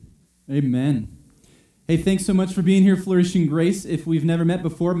Amen. Hey, thanks so much for being here, Flourishing Grace. If we've never met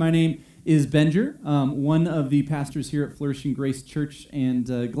before, my name is Benjer, one of the pastors here at Flourishing Grace Church,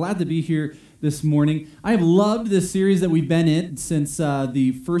 and glad to be here this morning. I have loved this series that we've been in since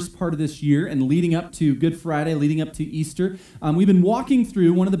the first part of this year and leading up to Good Friday, leading up to Easter. We've been walking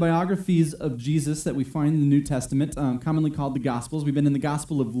through one of the biographies of Jesus that we find in the New Testament, commonly called the Gospels. We've been in the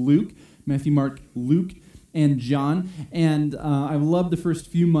Gospel of Luke, Matthew, Mark, Luke, and John, and I've loved the first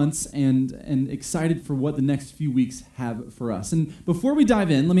few months and excited for what the next few weeks have for us. And before we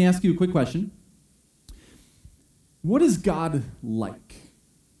dive in, let me ask you a quick question. What is God like?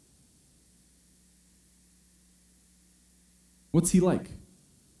 What's he like?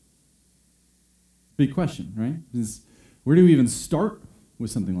 Big question, right? Where do we even start with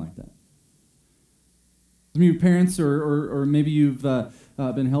something like that? Some of your parents or maybe you've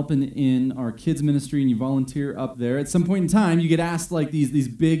been helping in our kids ministry and you volunteer up there. At some point in time, you get asked like these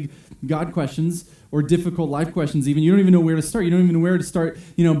big God questions or difficult life questions even. You don't even know where to start. You don't even know where to start,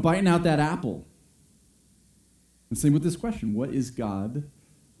 biting out that apple. And same with this question, what is God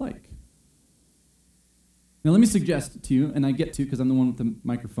like? Now let me suggest to you, and I get to because I'm the one with the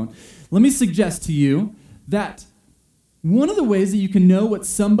microphone, let me suggest to you that one of the ways that you can know what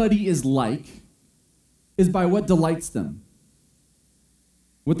somebody is like is by what delights them,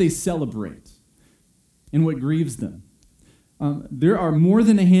 what they celebrate, and what grieves them. There are more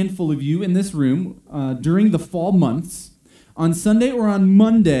than a handful of you in this room during the fall months. On Sunday or on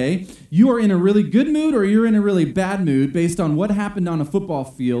Monday, you are in a really good mood or you're in a really bad mood based on what happened on a football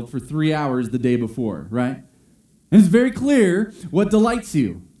field for 3 hours the day before, right? And it's very clear what delights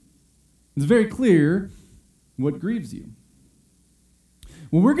you. It's very clear what grieves you.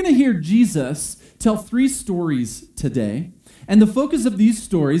 Well, we're going to hear Jesus tell 3 stories today, and the focus of these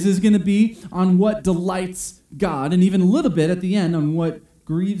stories is going to be on what delights God, and even a little bit at the end on what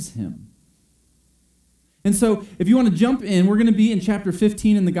grieves him. And so, if you want to jump in, we're going to be in chapter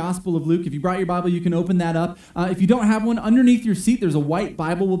 15 in the Gospel of Luke. If you brought your Bible, you can open that up. If you don't have one, underneath your seat, there's a white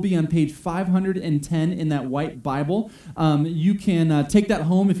Bible. We'll be on page 510 in that white Bible. You can take that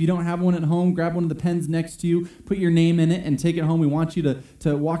home. If you don't have one at home, grab one of the pens next to you, put your name in it, and take it home. We want you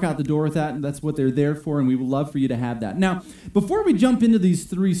to walk out the door with that, and that's what they're there for, and we would love for you to have that. Now, before we jump into these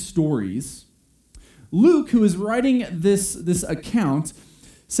 3 stories, Luke, who is writing this account,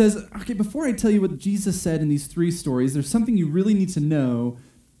 says, okay, before I tell you what Jesus said in these 3 stories, there's something you really need to know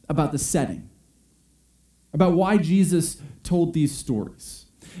about the setting, about why Jesus told these stories.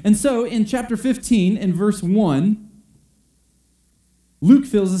 And so in chapter 15, in verse 1, Luke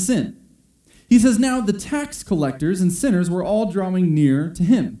fills us in. He says, now the tax collectors and sinners were all drawing near to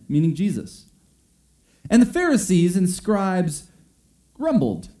him, meaning Jesus. And the Pharisees and scribes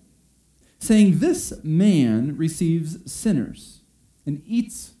grumbled, saying, this man receives sinners and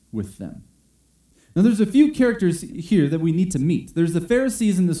eats with them. Now, there's a few characters here that we need to meet. There's the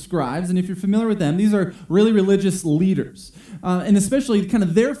Pharisees and the scribes, and if you're familiar with them, these are really religious leaders. And especially kind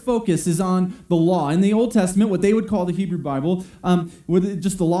of their focus is on the law. In the Old Testament, what they would call the Hebrew Bible, with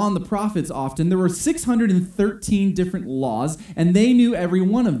just the law and the prophets often, there were 613 different laws, and they knew every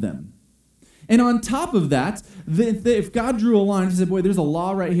one of them. And on top of that, if God drew a line and said, boy, there's a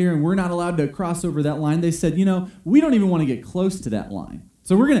law right here and we're not allowed to cross over that line, they said, we don't even want to get close to that line.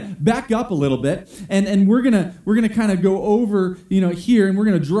 So we're going to back up a little bit and we're going to kind of go over, here, and we're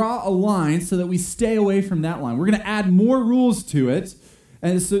going to draw a line so that we stay away from that line. We're going to add more rules to it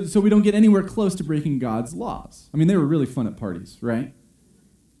and so we don't get anywhere close to breaking God's laws. I mean, they were really fun at parties, right?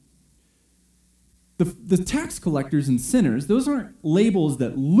 The tax collectors and sinners, those aren't labels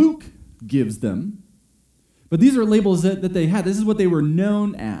that Luke gives them, but these are labels that they had. This is what they were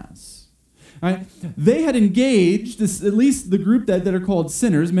known as. Right? They had engaged, at least the group that are called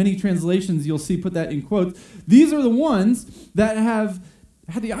sinners. Many translations you'll see put that in quotes. These are the ones that have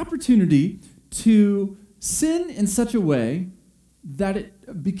had the opportunity to sin in such a way that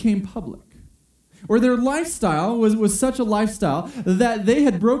it became public. Or their lifestyle was such a lifestyle that they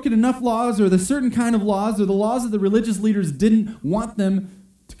had broken enough laws or the certain kind of laws or the laws that the religious leaders didn't want them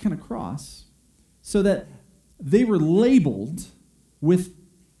to kind of cross, so that they were labeled with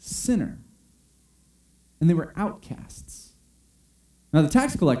sinner. And they were outcasts. Now the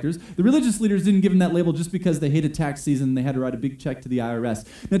tax collectors, the religious leaders didn't give them that label just because they hated tax season and they had to write a big check to the IRS.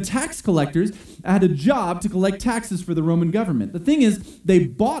 Now tax collectors had a job to collect taxes for the Roman government. The thing is, they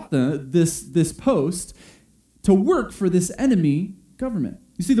bought this post to work for this enemy government.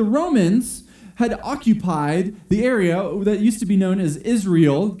 You see, the Romans had occupied the area that used to be known as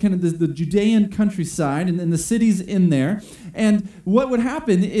Israel, kind of the Judean countryside, and the cities in there. And what would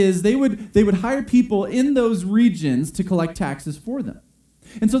happen is they would hire people in those regions to collect taxes for them.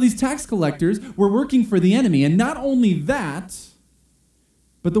 And so these tax collectors were working for the enemy. And not only that,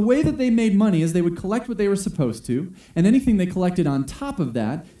 but the way that they made money is they would collect what they were supposed to, and anything they collected on top of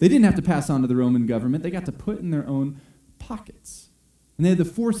that, they didn't have to pass on to the Roman government. They got to put in their own pockets. And they had the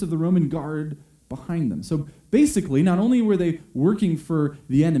force of the Roman guard behind them. So basically, not only were they working for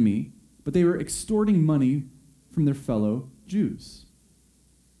the enemy, but they were extorting money from their fellow Jews.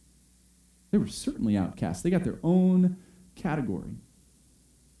 They were certainly outcasts. They got their own category.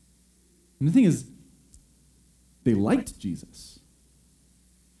 And the thing is, they liked Jesus.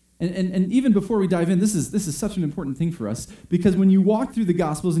 And even before we dive in, this is such an important thing for us, because when you walk through the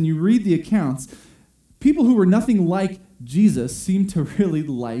Gospels and you read the accounts, people who were nothing like Jesus seem to really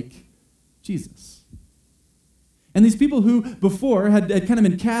like Jesus. And these people who before had kind of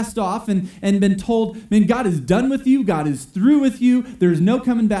been cast off and been told, man, God is done with you, God is through with you, there's no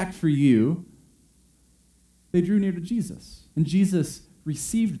coming back for you, they drew near to Jesus. And Jesus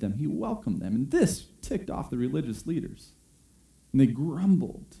received them, he welcomed them. And this ticked off the religious leaders. And they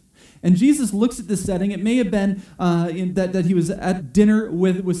grumbled. And Jesus looks at this setting. It may have been that he was at dinner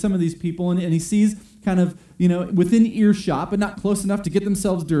with some of these people, and he sees kind of, within earshot, but not close enough to get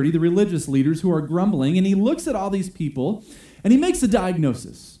themselves dirty, the religious leaders who are grumbling. And he looks at all these people, and he makes a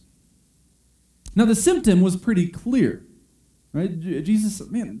diagnosis. Now, the symptom was pretty clear. Right? Jesus,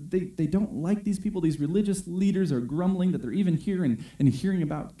 man, they don't like these people. These religious leaders are grumbling that they're even here and hearing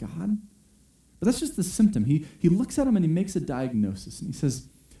about God. But that's just the symptom. He looks at them and he makes a diagnosis. And he says,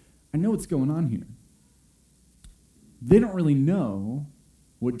 I know what's going on here. They don't really know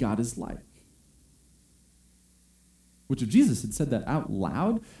what God is like. Which if Jesus had said that out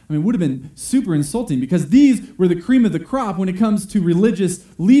loud, it would have been super insulting, because these were the cream of the crop when it comes to religious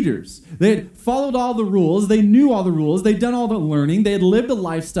leaders. They had followed all the rules. They knew all the rules. They'd done all the learning. They had lived a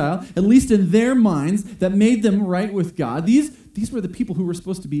lifestyle, at least in their minds, that made them right with God. These were the people who were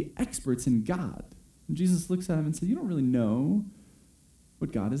supposed to be experts in God. And Jesus looks at them and says, you don't really know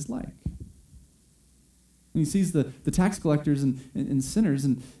what God is like. And he sees the tax collectors and sinners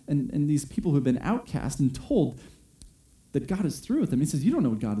and these people who have been outcast and told that God is through with them. He says, you don't know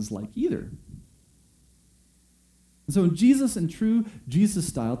what God is like either. And so Jesus, in true Jesus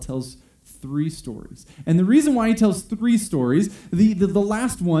style, tells 3 stories. And the reason why he tells 3 stories, the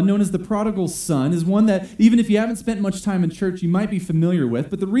last one, known as the prodigal son, is one that even if you haven't spent much time in church, you might be familiar with.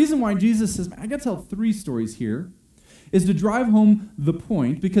 But the reason why Jesus says, I got to tell 3 stories here, is to drive home the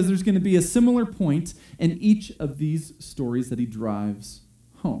point, because there's going to be a similar point in each of these stories that he drives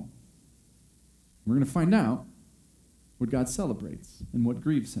home. We're going to find out what God celebrates and what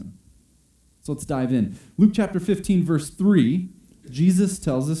grieves him. So let's dive in. Luke chapter 15, verse 3, Jesus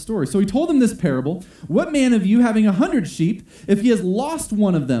tells this story. So he told them this parable. What man of you, having 100 sheep, if he has lost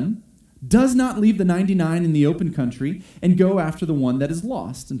one of them, does not leave the 99 in the open country and go after the one that is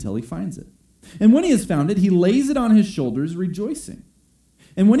lost until he finds it? And when he has found it, he lays it on his shoulders, rejoicing.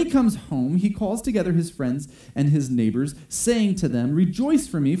 And when he comes home, he calls together his friends and his neighbors, saying to them, rejoice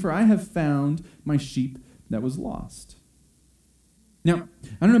for me, for I have found my sheep that was lost. Now,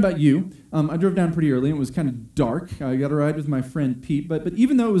 I don't know about you. I drove down pretty early, and it was kind of dark. I got a ride with my friend Pete, but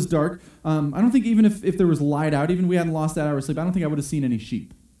even though it was dark, I don't think even if there was light out, even if we hadn't lost that hour of sleep, I don't think I would have seen any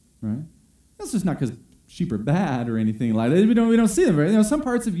sheep, right? That's just not because sheep are bad or anything like that. We don't see them very. Some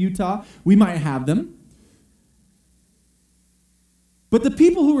parts of Utah, we might have them. But the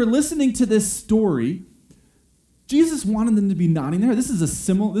people who were listening to this story, Jesus wanted them to be nodding their head. This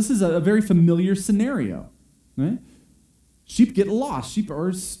is a very familiar scenario, right? Sheep get lost. Sheep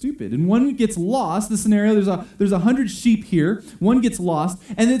are stupid. And one gets lost. The scenario, there's 100 sheep here. One gets lost.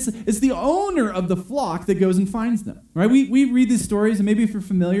 And it's the owner of the flock that goes and finds them. Right? We read these stories, and maybe if you're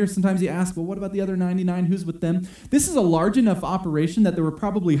familiar, sometimes you ask, well, what about the other 99? Who's with them? This is a large enough operation that there were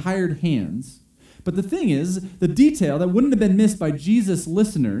probably hired hands. But the thing is, the detail that wouldn't have been missed by Jesus'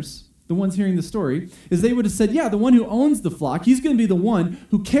 listeners, the ones hearing the story, is they would have said, yeah, the one who owns the flock, he's going to be the one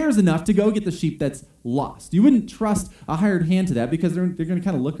who cares enough to go get the sheep that's lost. You wouldn't trust a hired hand to that, because they're going to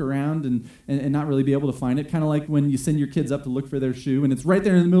kind of look around and not really be able to find it. Kind of like when you send your kids up to look for their shoe, and it's right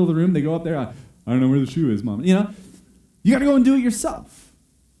there in the middle of the room. They go up there, I don't know where the shoe is, Mom. You got to go and do it yourself.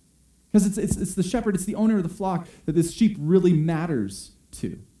 Because it's the shepherd, it's the owner of the flock that this sheep really matters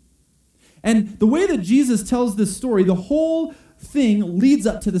to. And the way that Jesus tells this story, the whole thing leads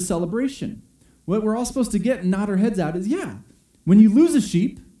up to the celebration. What we're all supposed to get and nod our heads out is, yeah, when you lose a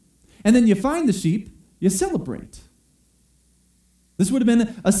sheep and then you find the sheep, you celebrate. This would have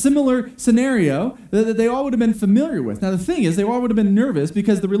been a similar scenario that they all would have been familiar with. Now, the thing is, they all would have been nervous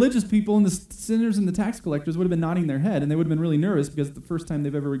because the religious people and the sinners and the tax collectors would have been nodding their head, and they would have been really nervous because it's the first time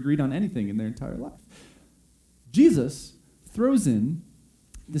they've ever agreed on anything in their entire life. Jesus throws in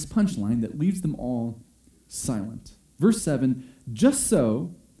this punchline that leaves them all silent. Verse 7, just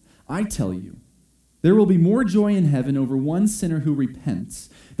so, I tell you, there will be more joy in heaven over one sinner who repents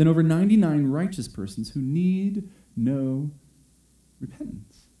than over 99 righteous persons who need no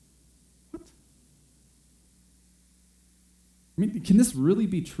repentance. What? I mean, can this really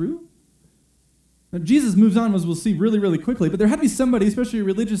be true? Now, Jesus moves on, as we'll see really, really quickly, but there had to be somebody, especially a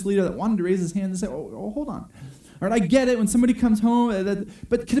religious leader, that wanted to raise his hand and say, oh hold on. All right, I get it when somebody comes home,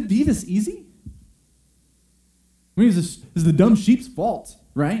 but could it be this easy? I mean, this is the dumb sheep's fault,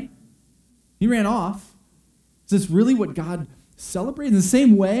 right? He ran off. Is this really what God celebrates in the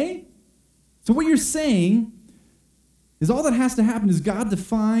same way? So what you're saying is all that has to happen is God to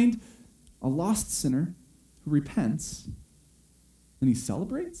find a lost sinner who repents, and he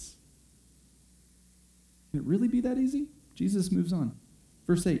celebrates? Can it really be that easy? Jesus moves on.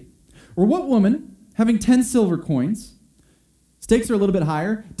 Verse 8. Or what woman, having 10 silver coins, stakes are a little bit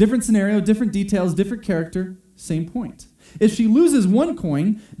higher, different scenario, different details, different character, same point. If she loses one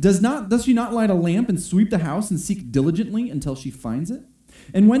coin, does she not light a lamp and sweep the house and seek diligently until she finds it?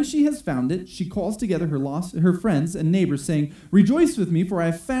 And when she has found it, she calls together her friends and neighbors, saying, rejoice with me, for I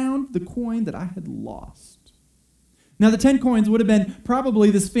have found the coin that I had lost. Now the 10 coins would have been probably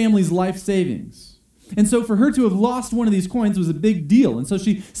this family's life savings. And so for her to have lost one of these coins was a big deal. And so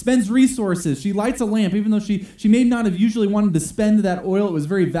she spends resources. She lights a lamp, even though she may not have usually wanted to spend that oil. It was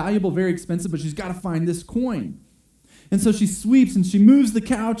very valuable, very expensive, but she's got to find this coin. And so she sweeps and she moves the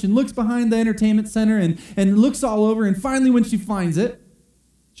couch and looks behind the entertainment center and looks all over. And finally, when she finds it,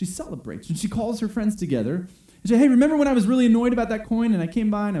 she celebrates. And she calls her friends together and says, hey, remember when I was really annoyed about that coin and I came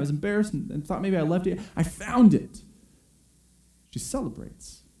by and I was embarrassed and thought maybe I left it? I found it. She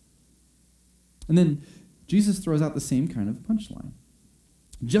celebrates. And then Jesus throws out the same kind of punchline.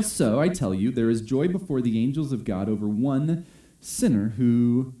 Just so, I tell you, there is joy before the angels of God over one sinner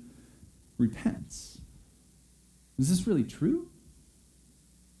who repents. Is this really true?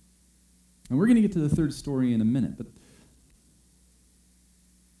 And we're going to get to the third story in a minute, but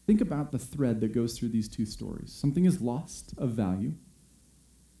think about the thread that goes through these two stories. Something is lost of value.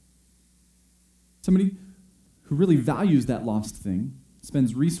 Somebody who really values that lost thing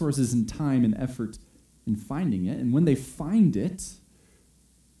spends resources and time and effort in finding it, and when they find it,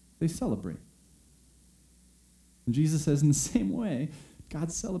 they celebrate. And Jesus says in the same way,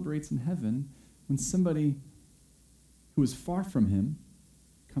 God celebrates in heaven when somebody who is far from him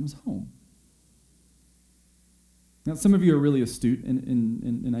comes home. Now, some of you are really astute,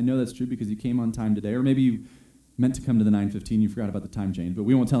 and I know that's true because you came on time today, or maybe you meant to come to the 9:15, you forgot about the time change, but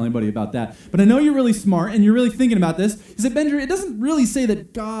we won't tell anybody about that. But I know you're really smart, and you're really thinking about this. You say, Benjamin, it doesn't really say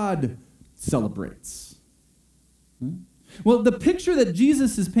that God celebrates. Well, the picture that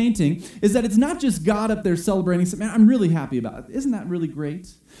Jesus is painting is that it's not just God up there celebrating, saying, man, I'm really happy about it. Isn't that really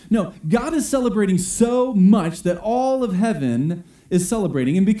great? No, God is celebrating so much that all of heaven is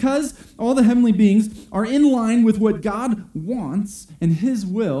celebrating. And because all the heavenly beings are in line with what God wants and his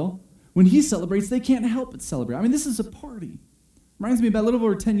will, when he celebrates, they can't help but celebrate. I mean, this is a party. Reminds me about a little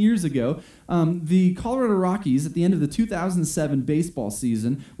over 10 years ago, the Colorado Rockies at the end of the 2007 baseball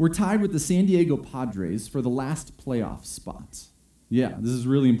season were tied with the San Diego Padres for the last playoff spot. Yeah, this is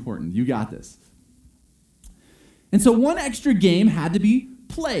really important. You got this. And so one extra game had to be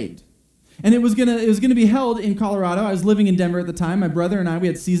played. And it was gonna be held in Colorado. I was living in Denver at the time. My brother and I, we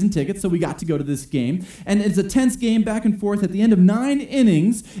had season tickets, so we got to go to this game. And it's a tense game, back and forth. At the end of 9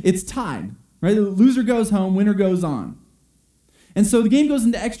 innings, it's tied. Right? The loser goes home, winner goes on. And so the game goes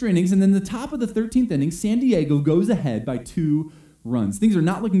into extra innings, and then the top of the 13th inning, San Diego goes ahead by 2 runs. Things are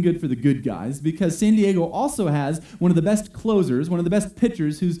not looking good for the good guys because San Diego also has one of the best closers, one of the best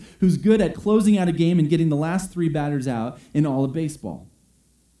pitchers who's good at closing out a game and getting the last 3 batters out in all of baseball.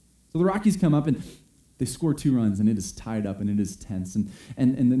 So the Rockies come up and they score 2 runs, and it is tied up and it is tense. And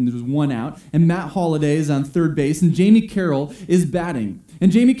then there's 1 out, and Matt Holliday is on third base, and Jamie Carroll is batting.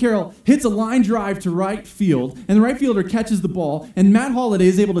 And Jamie Carroll hits a line drive to right field, and the right fielder catches the ball, and Matt Holliday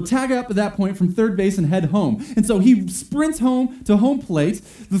is able to tag up at that point from third base and head home. And so he sprints home to home plate.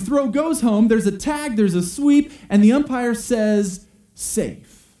 The throw goes home. There's a tag, there's a sweep, and the umpire says,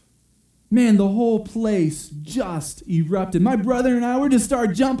 safe. Man, the whole place just erupted. My brother and I, we're just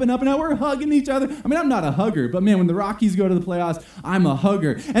started jumping up and out. We're hugging each other. I mean, I'm not a hugger, but man, when the Rockies go to the playoffs, I'm a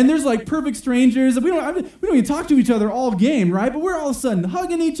hugger. And there's like perfect strangers. We don't even talk to each other all game, right? But we're all of a sudden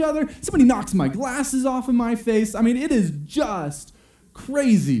hugging each other. Somebody knocks my glasses off of my face. I mean, it is just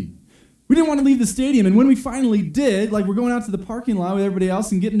crazy. We didn't want to leave the stadium, and when we finally did, like we're going out to the parking lot with everybody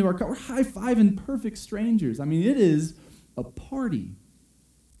else and getting into our car, we're high-fiving perfect strangers. I mean, it is a party.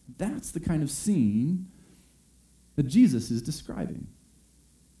 That's the kind of scene that Jesus is describing.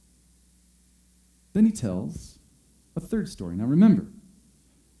 Then he tells a third story. Now remember,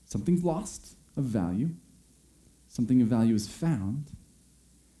 something's lost of value, something of value is found,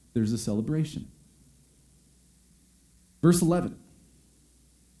 there's a celebration. Verse 11.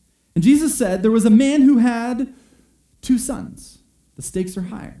 And Jesus said, there was a man who had 2 sons. The stakes are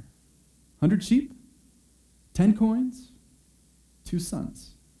higher. 100 sheep, 10 coins, 2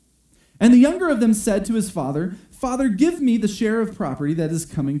 sons. And the younger of them said to his father, Father, give me the share of property that is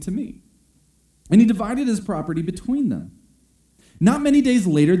coming to me. And he divided his property between them. Not many days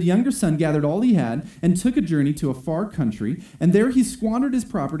later, the younger son gathered all he had and took a journey to a far country, and there he squandered his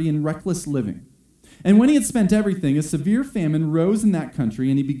property in reckless living. And when he had spent everything, a severe famine rose in that country,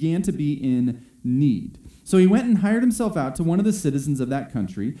 and he began to be in need. So he went and hired himself out to one of the citizens of that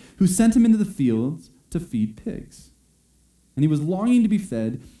country, who sent him into the fields to feed pigs. And he was longing to be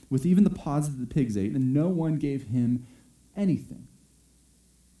fed with even the pods that the pigs ate, and no one gave him anything.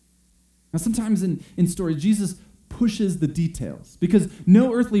 Now, sometimes in stories, Jesus pushes the details, because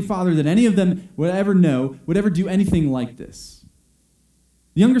no earthly father that any of them would ever know would ever do anything like this.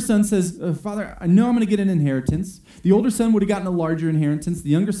 The younger son says, Father, I know I'm going to get an inheritance. The older son would have gotten a larger inheritance. The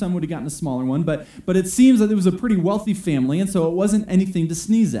younger son would have gotten a smaller one, but it seems that it was a pretty wealthy family, and so it wasn't anything to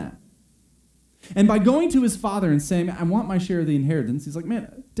sneeze at. And by going to his father and saying, I want my share of the inheritance, he's like,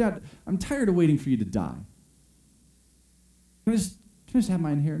 man, Dad, I'm tired of waiting for you to die. Can I just have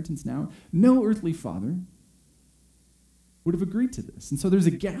my inheritance now? No earthly father would have agreed to this. And so there's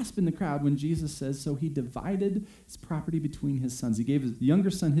a gasp in the crowd when Jesus says, so he divided his property between his sons. He gave the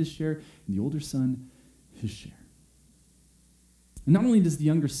younger son his share and the older son his share. And not only does the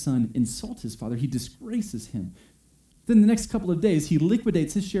younger son insult his father, he disgraces him. Then the next couple of days, he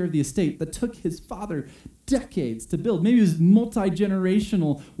liquidates his share of the estate that took his father decades to build. Maybe it was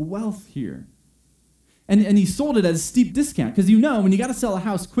multi-generational wealth here. And he sold it at a steep discount, because when you got to sell a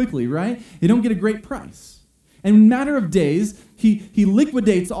house quickly, right? You don't get a great price. And in a matter of days, he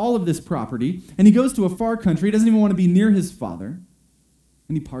liquidates all of this property, and he goes to a far country. He doesn't even want to be near his father,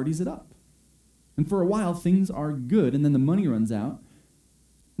 and he parties it up. And for a while, things are good, and then the money runs out,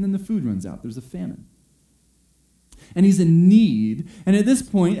 and then the food runs out. There's a famine. And he's in need. And at this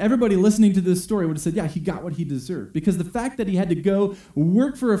point, everybody listening to this story would have said, yeah, he got what he deserved. Because the fact that he had to go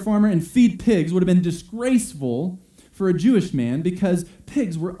work for a farmer and feed pigs would have been disgraceful for a Jewish man, because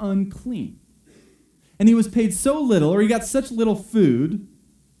pigs were unclean. And he was paid so little, or he got such little food,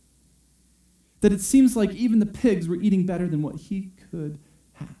 that it seems like even the pigs were eating better than what he could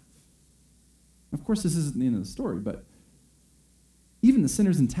have. Of course, this isn't the end of the story, but even the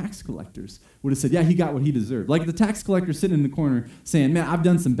sinners and tax collectors would have said, yeah, he got what he deserved. Like the tax collector sitting in the corner saying, man, I've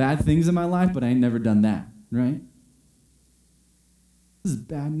done some bad things in my life, but I ain't never done that, right? This is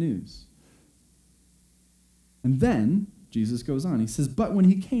bad news. And then Jesus goes on. He says, but when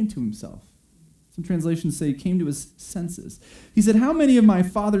he came to himself, some translations say he came to his senses. He said, how many of my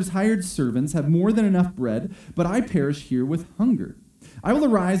father's hired servants have more than enough bread, but I perish here with hunger? I will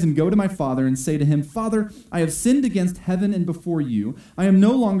arise and go to my father and say to him, Father, I have sinned against heaven and before you. I am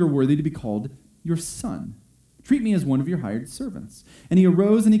no longer worthy to be called your son. Treat me as one of your hired servants. And he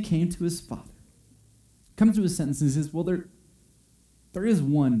arose and he came to his father. Comes to his sentence and he says, well, there is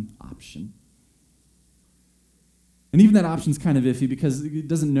one option. And even that option's kind of iffy, because he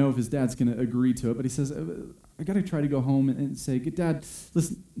doesn't know if his dad's going to agree to it. But he says, I got to try to go home and say, Dad,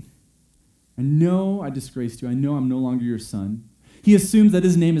 listen, I know I disgraced you. I know I'm no longer your son. He assumes that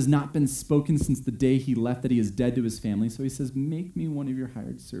his name has not been spoken since the day he left, that he is dead to his family. So he says, make me one of your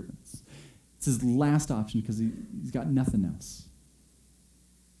hired servants. It's his last option, because he's got nothing else.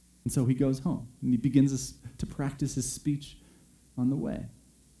 And so he goes home, and he begins to practice his speech on the way.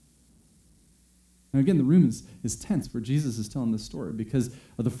 Now again, the room is tense where Jesus is telling this story, because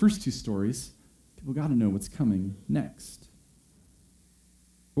of the first 2 stories, people got to know what's coming next.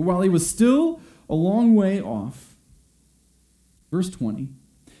 But while he was still a long way off, verse 20,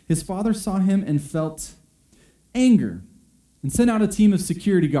 his father saw him and felt anger and sent out a team of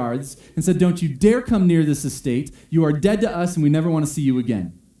security guards and said, don't you dare come near this estate. You are dead to us and we never want to see you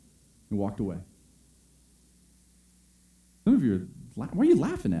again. And walked away. Some of you are why are you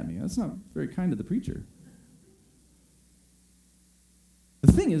laughing at me? That's not very kind of the preacher.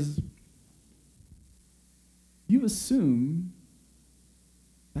 The thing is, you assume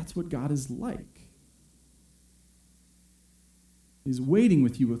that's what God is like. He's waiting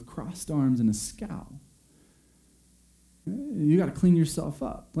with you with crossed arms and a scowl. You got to clean yourself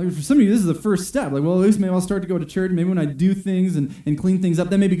up. Like for some of you, this is the first step. Like, well, at least maybe I'll start to go to church. Maybe when I do things and clean things up,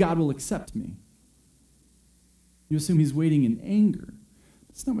 then maybe God will accept me. You assume he's waiting in anger.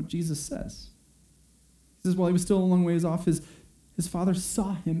 That's not what Jesus says. He says while he was still a long ways off, his father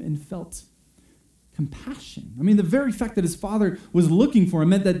saw him and felt compassion. I mean, the very fact that his father was looking for him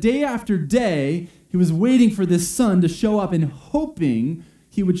meant that day after day, he was waiting for this son to show up and hoping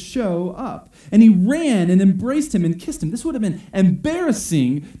he would show up. And he ran and embraced him and kissed him. This would have been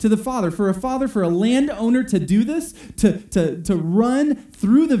embarrassing to the father. For a landowner to do this, to run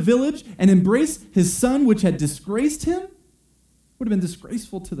through the village and embrace his son, which had disgraced him, would have been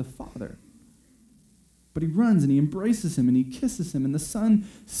disgraceful to the father. But he runs and he embraces him and he kisses him. And the son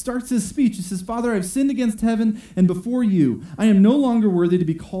starts his speech. He says, "Father, I've sinned against heaven and before you. I am no longer worthy to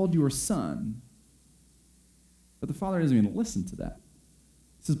be called your son." But the father doesn't even listen to that.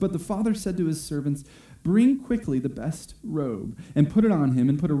 It says, "But the father said to his servants, 'Bring quickly the best robe and put it on him,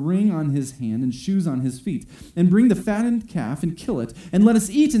 and put a ring on his hand and shoes on his feet. And bring the fattened calf and kill it, and let us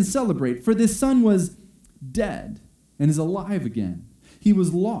eat and celebrate. For this son was dead and is alive again. He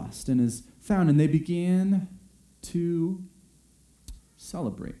was lost and is found.' And they began to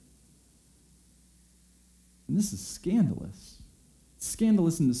celebrate." And this is scandalous. It's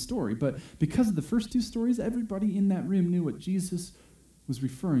scandalous in the story, but because of the first two stories, everybody in that room knew what Jesus was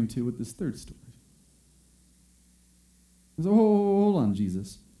referring to with this third story. He said, hold on,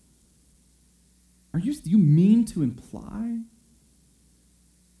 Jesus. Do you mean to imply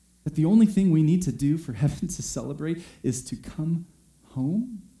that the only thing we need to do for heaven to celebrate is to come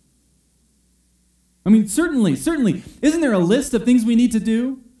home? I mean, certainly. Isn't there a list of things we need to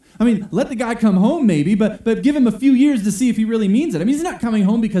do? I mean, let the guy come home maybe, but give him a few years to see if he really means it. I mean, he's not coming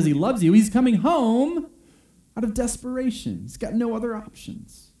home because he loves you. He's coming home out of desperation. He's got no other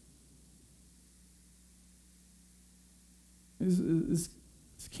options. This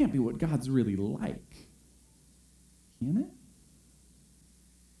can't be what God's really like, can it?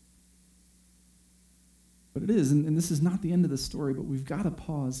 But it is, and this is not the end of the story, but we've got to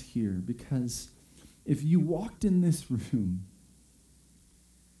pause here, because if you walked in this room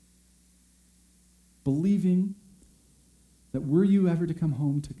believing that were you ever to come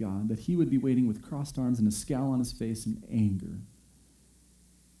home to God, that he would be waiting with crossed arms and a scowl on his face in anger,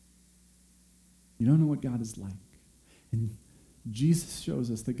 you don't know what God is like. And Jesus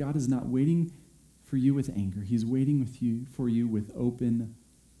shows us that God is not waiting for you with anger. He's waiting for you with open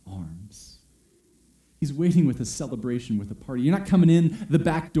arms. He's waiting with a celebration, with a party. You're not coming in the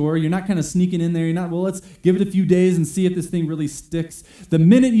back door. You're not kind of sneaking in there. You're not, well, let's give it a few days and see if this thing really sticks. The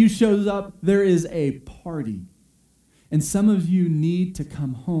minute you shows up, there is a party. And some of you need to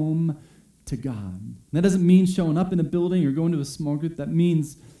come home to God. And that doesn't mean showing up in a building or going to a small group. That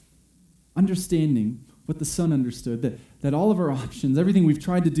means understanding what the Son understood, that all of our options, everything we've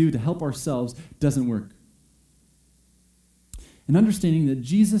tried to do to help ourselves, doesn't work. And understanding that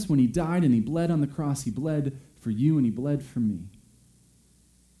Jesus, when he died and he bled on the cross, he bled for you and he bled for me.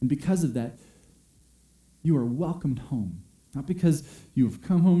 And because of that, you are welcomed home. Not because you have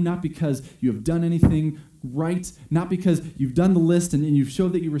come home, not because you have done anything right, not because you've done the list and you've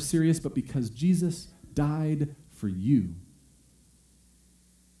showed that you were serious, but because Jesus died for you.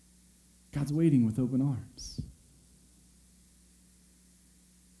 God's waiting with open arms.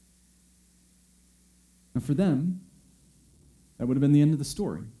 Now for them, that would have been the end of the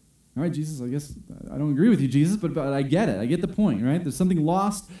story. All right, Jesus, I guess I don't agree with you, Jesus, but I get it. I get the point, right? There's something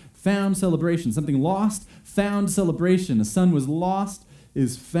lost, found, celebration. Something lost, found, celebration. A son was lost,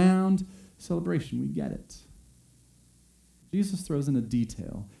 is found, celebration. We get it. Jesus throws in a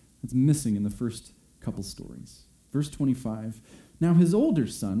detail that's missing in the first couple stories. Verse 25, now his older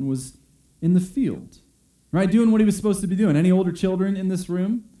son was in the field, right, doing what he was supposed to be doing. Any older children in this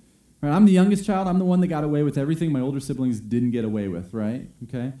room? Right, I'm the youngest child. I'm the one that got away with everything my older siblings didn't get away with, right?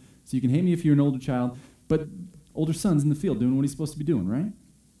 Okay? So you can hate me if you're an older child, but older son's in the field doing what he's supposed to be doing, right? And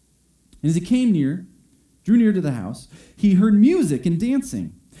as he drew near to the house, he heard music and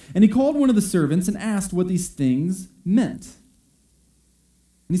dancing. And he called one of the servants and asked what these things meant.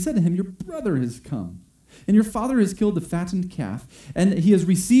 And he said to him, your brother has come, and your father has killed the fattened calf, and he has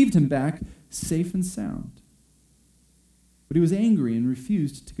received him back safe and sound. But he was angry and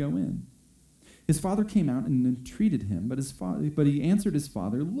refused to go in. His father came out and entreated him, but he answered his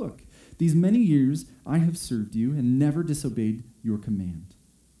father, look, these many years I have served you and never disobeyed your command.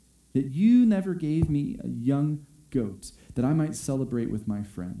 Yet you never gave me a young goat that I might celebrate with my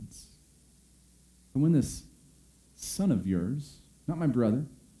friends. And when this son of yours, not my brother,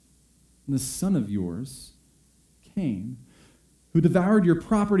 when this son of yours came, who devoured your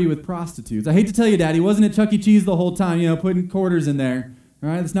property with prostitutes. I hate to tell you, Dad, he wasn't at Chuck E. Cheese the whole time, putting quarters in there. All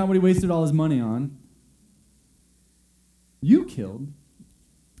right, that's not what he wasted all his money on. You killed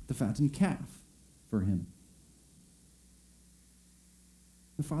the fattened calf for him.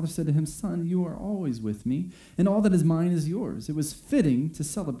 The father said to him, "Son, you are always with me, and all that is mine is yours." It was fitting to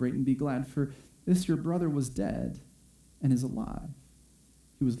celebrate and be glad, for this your brother was dead and is alive.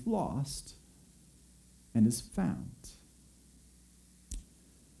 He was lost and is found.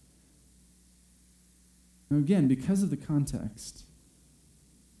 Now again, because of the context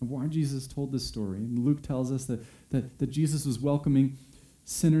of why Jesus told this story, and Luke tells us that Jesus was welcoming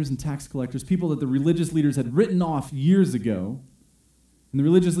sinners and tax collectors, people that the religious leaders had written off years ago, and the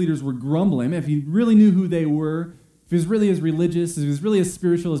religious leaders were grumbling. If he really knew who they were, if he was really as religious, if he was really as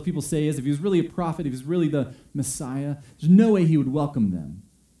spiritual as people say he is, if he was really a prophet, if he was really the Messiah, there's no way he would welcome them.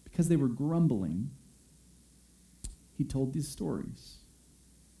 Because they were grumbling, he told these stories.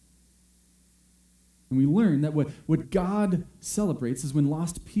 And we learn that what God celebrates is when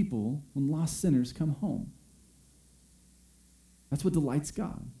lost people, when lost sinners come home. That's what delights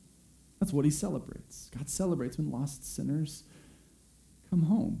God. That's what he celebrates. God celebrates when lost sinners come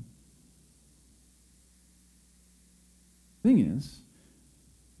home. Thing is,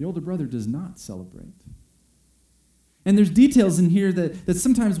 the older brother does not celebrate. And there's details in here that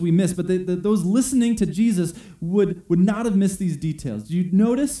sometimes we miss, but those listening to Jesus would not have missed these details. Do you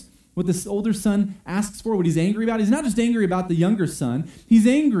notice what this older son asks for, what he's angry about? He's not just angry about the younger son. He's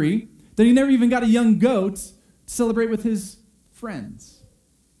angry that he never even got a young goat to celebrate with his friends.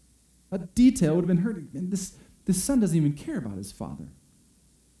 A detail would have been heard. And this son doesn't even care about his father.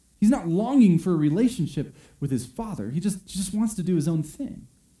 He's not longing for a relationship with his father. He just wants to do his own thing.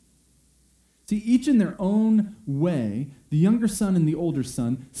 See, each in their own way, the younger son and the older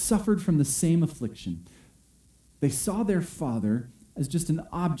son suffered from the same affliction. They saw their father as just an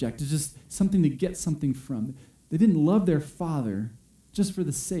object, as just something to get something from. They didn't love their father just for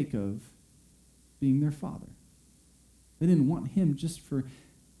the sake of being their father. They didn't want him just for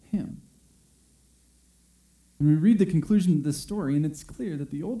him. And we read the conclusion of this story, and it's clear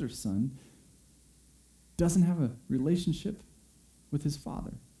that the older son doesn't have a relationship with his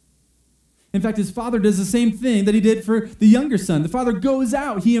father. In fact, his father does the same thing that he did for the younger son. The father goes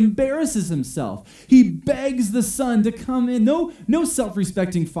out. He embarrasses himself. He begs the son to come in. No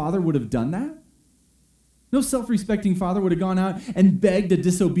self-respecting father would have done that. No self-respecting father would have gone out and begged a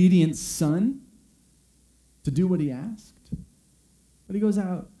disobedient son to do what he asked. But he goes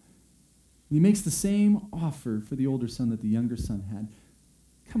out and he makes the same offer for the older son that the younger son had.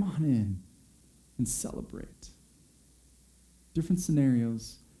 Come on in and celebrate. Different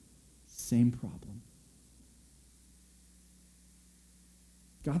scenarios, same problem.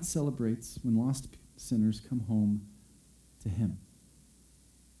 God celebrates when lost sinners come home to him.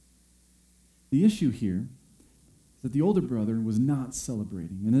 The issue here is that the older brother was not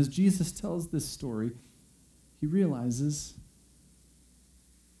celebrating. And as Jesus tells this story, he realizes,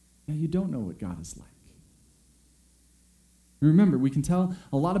 you don't know what God is like. Remember, we can tell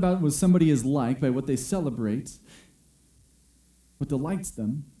a lot about what somebody is like by what they celebrate, what delights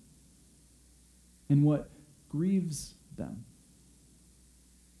them, and what grieves them.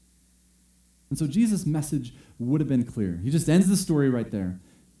 And so Jesus' message would have been clear. He just ends the story right there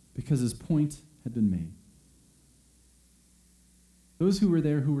because his point had been made. Those who were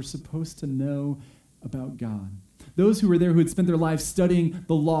there who were supposed to know about God, those who were there who had spent their lives studying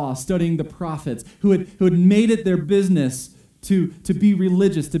the law, studying the prophets, who had made it their business to be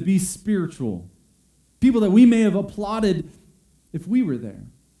religious, to be spiritual, people that we may have applauded if we were there.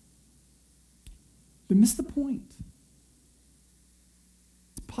 They missed the point.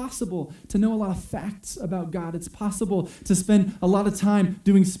 It's possible to know a lot of facts about God. It's possible to spend a lot of time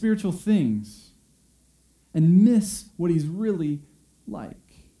doing spiritual things and miss what he's really like.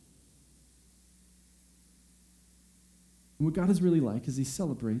 And what God is really like is he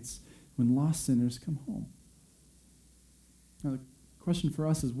celebrates when lost sinners come home. Now, the question for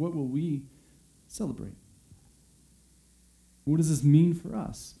us is, what will we celebrate? What does this mean for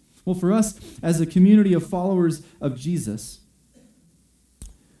us? Well, for us, as a community of followers of Jesus,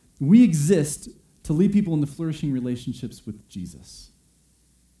 we exist to lead people into flourishing relationships with Jesus.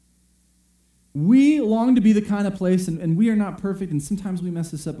 We long to be the kind of place, and we are not perfect, and sometimes we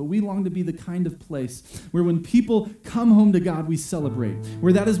mess this up, but we long to be the kind of place where when people come home to God, we celebrate.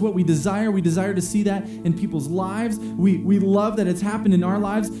 Where that is what we desire. We desire to see that in people's lives. We love that it's happened in our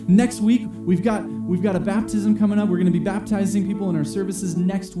lives. Next week, we've got a baptism coming up. We're going to be baptizing people in our services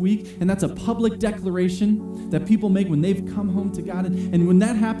next week, and that's a public declaration that people make when they've come home to God. And when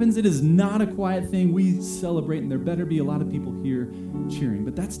that happens, it is not a quiet thing. We celebrate, and there better be a lot of people here cheering.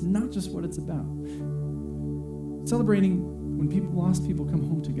 But that's not just what it's about. Celebrating when lost people come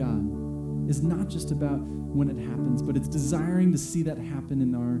home to God is not just about when it happens, but it's desiring to see that happen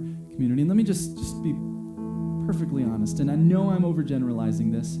in our community. And let me just be perfectly honest, and I know I'm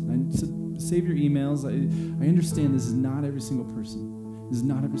overgeneralizing this, and save your emails. I understand this is not every single person. This is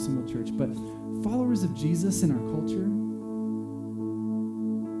not every single church, but followers of Jesus in our culture,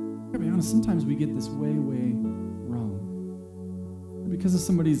 I gotta be honest, sometimes we get this way, way wrong. Because of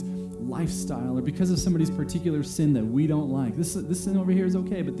somebody's lifestyle or because of somebody's particular sin that we don't like. This sin over here is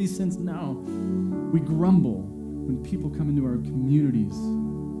okay, but these sins, no. We grumble when people come into our communities,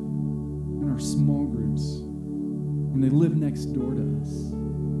 in our small groups, when they live next door to us,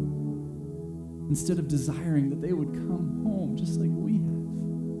 instead of desiring that they would come home just like we have.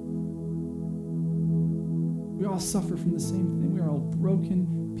 We all suffer from the same thing. We are all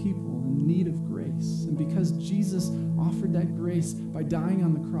broken people in need of grace. And because Jesus offered that grace by dying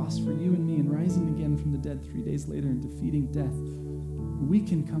on the cross for you and me and rising again from the dead 3 days later and defeating death, we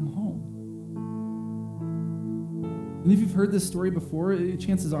can come home. And if you've heard this story before,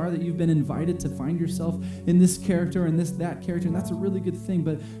 chances are that you've been invited to find yourself in this character and that character, and that's a really good thing.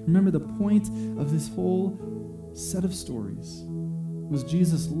 But remember, the point of this whole set of stories was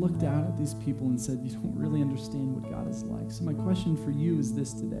Jesus looked out at these people and said, you don't really understand what God is like. So my question for you is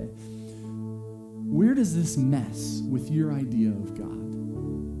this today. Where does this mess with your idea of God?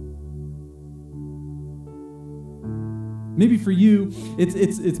 Maybe for you,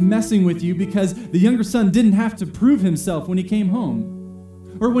 it's messing with you because the younger son didn't have to prove himself when he came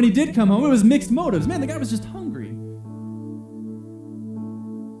home. Or when he did come home, it was mixed motives. Man, the guy was just hungry.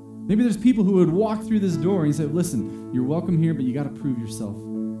 Maybe there's people who would walk through this door and say, listen, you're welcome here, but you got to prove yourself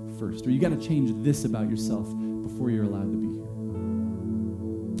first. Or you got to change this about yourself before you're allowed to be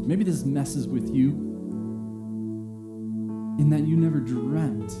here. Maybe this messes with you in that you never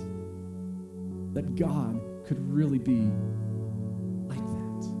dreamt that God could really be like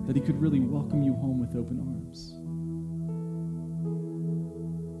that he could really welcome you home with open arms.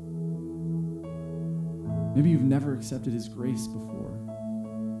 Maybe you've never accepted his grace before.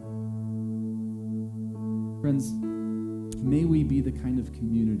 Friends, may we be the kind of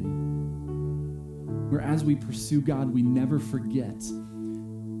community where as we pursue God, we never forget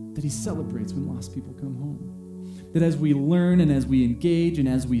that he celebrates when lost people come home. That as we learn and as we engage and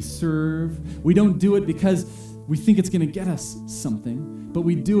as we serve, we don't do it because we think it's going to get us something, but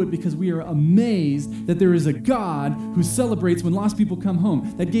we do it because we are amazed that there is a God who celebrates when lost people come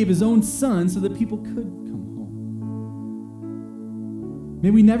home, that gave his own son so that people could come home.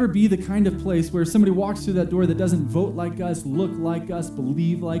 May we never be the kind of place where somebody walks through that door that doesn't vote like us, look like us,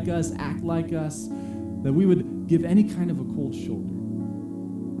 believe like us, act like us, that we would give any kind of a cold shoulder.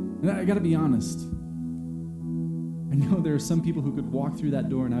 And I got to be honest. I know there are some people who could walk through that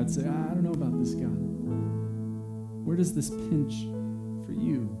door and I would say, I don't know about this God. Where does this pinch for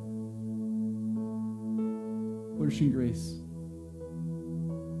you? Flourishing Grace,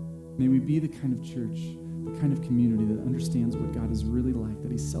 may we be the kind of church, the kind of community that understands what God is really like,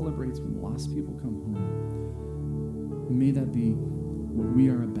 that he celebrates when lost people come home. And may that be what we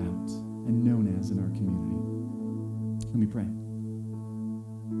are about and known as in our community. Let me pray.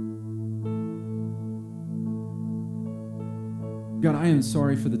 God, I am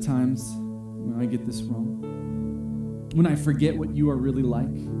sorry for the times when I get this wrong, when I forget what you are really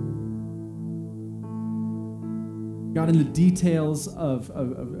like. God, in the details of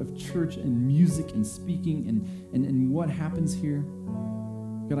church and music and speaking and what happens here,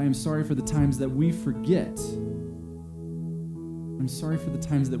 God, I am sorry for the times that we forget. I'm sorry for the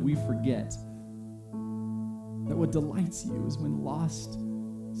times that we forget that what delights you is when lost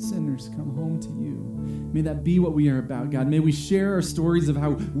sinners come home to you. May that be what we are about, God. May we share our stories of how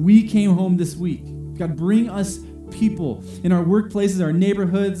we came home this week. God, bring us people in our workplaces, our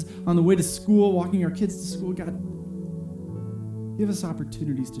neighborhoods, on the way to school, walking our kids to school. God, give us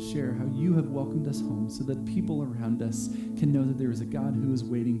opportunities to share how you have welcomed us home so that people around us can know that there is a God who is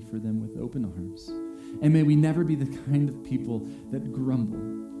waiting for them with open arms. And may we never be the kind of people that grumble,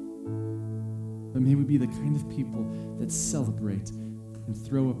 but may we be the kind of people that celebrate and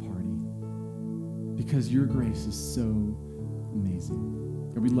throw a party because your grace is so amazing.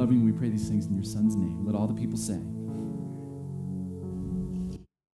 God, we love you and we pray these things in your son's name. Let all the people say,